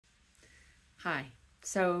Hi.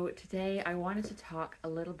 So today I wanted to talk a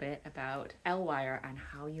little bit about L-wire and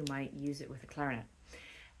how you might use it with a clarinet.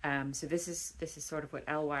 So this is sort of what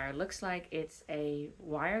L-wire looks like. It's a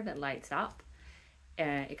wire that lights up.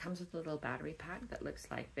 It comes with a little battery pack that looks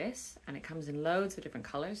like this, and it comes in loads of different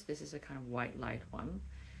colors. This is a kind of white light one,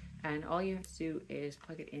 and all you have to do is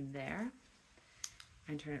plug it in there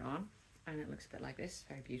and turn it on, and it looks a bit like this.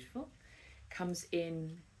 Very beautiful. Comes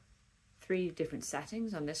in 3 different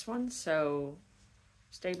settings on this one, so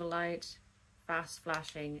stable light, fast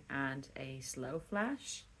flashing, and a slow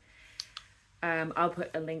flash. I'll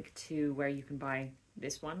put a link to where you can buy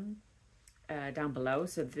this one down below.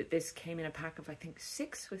 So this came in a pack of I think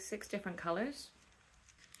 6 with 6 different colors.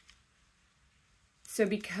 So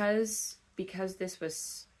because this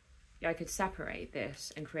was, I could separate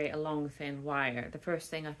this and create a long thin wire, the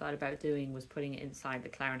first thing I thought about doing was putting it inside the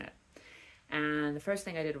clarinet. And the first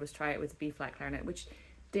thing I did was try it with the B-flat clarinet, which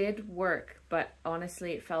did work, but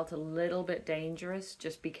honestly it felt a little bit dangerous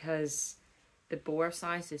just because the bore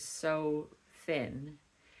size is so thin,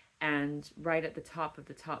 and right at the top of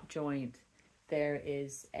the top joint there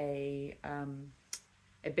is a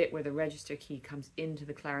bit where the register key comes into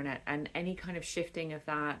the clarinet, and any kind of shifting of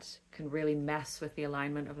that can really mess with the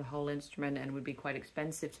alignment of the whole instrument and would be quite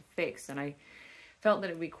expensive to fix, and I felt that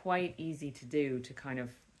it would be quite easy to do to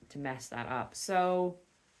mess that up. So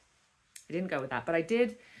I didn't go with that, but I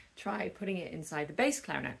did try putting it inside the bass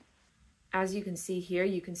clarinet. As you can see here,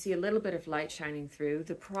 you can see a little bit of light shining through.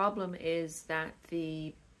 The problem is that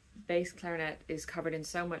the bass clarinet is covered in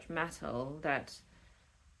so much metal that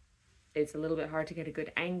it's a little bit hard to get a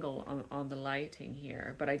good angle on the lighting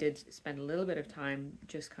here, but I did spend a little bit of time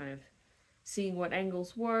just kind of seeing what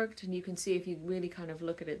angles worked, and you can see if you really kind of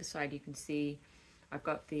look at it the side, you can see I've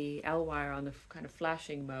got the L wire on the kind of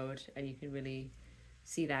flashing mode, and you can really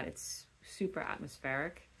see that it's super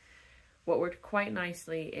atmospheric. What worked quite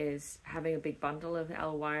nicely is having a big bundle of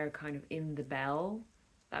L wire kind of in the bell.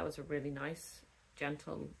 That was a really nice,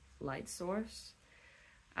 gentle light source.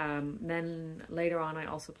 Then later on, I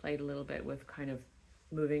also played a little bit with kind of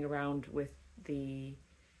moving around with putting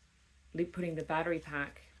the battery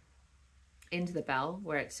pack into the bell,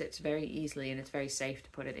 where it sits very easily and it's very safe to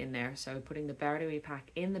put it in there. So putting the battery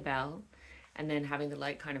pack in the bell and then having the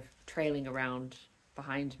light kind of trailing around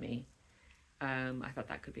behind me, I thought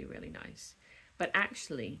that could be really nice. But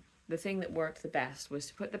actually, the thing that worked the best was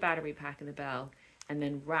to put the battery pack in the bell and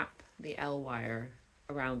then wrap the L wire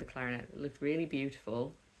around the clarinet. It looked really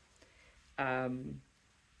beautiful.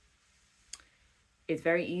 It's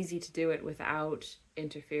very easy to do it without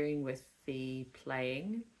interfering with the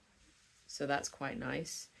playing, so that's quite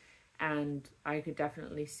nice. And I could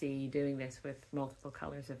definitely see doing this with multiple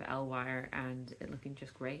colors of L wire and it looking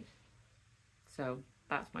just great. So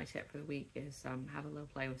that's my tip for the week, is have a little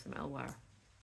play with some L wire.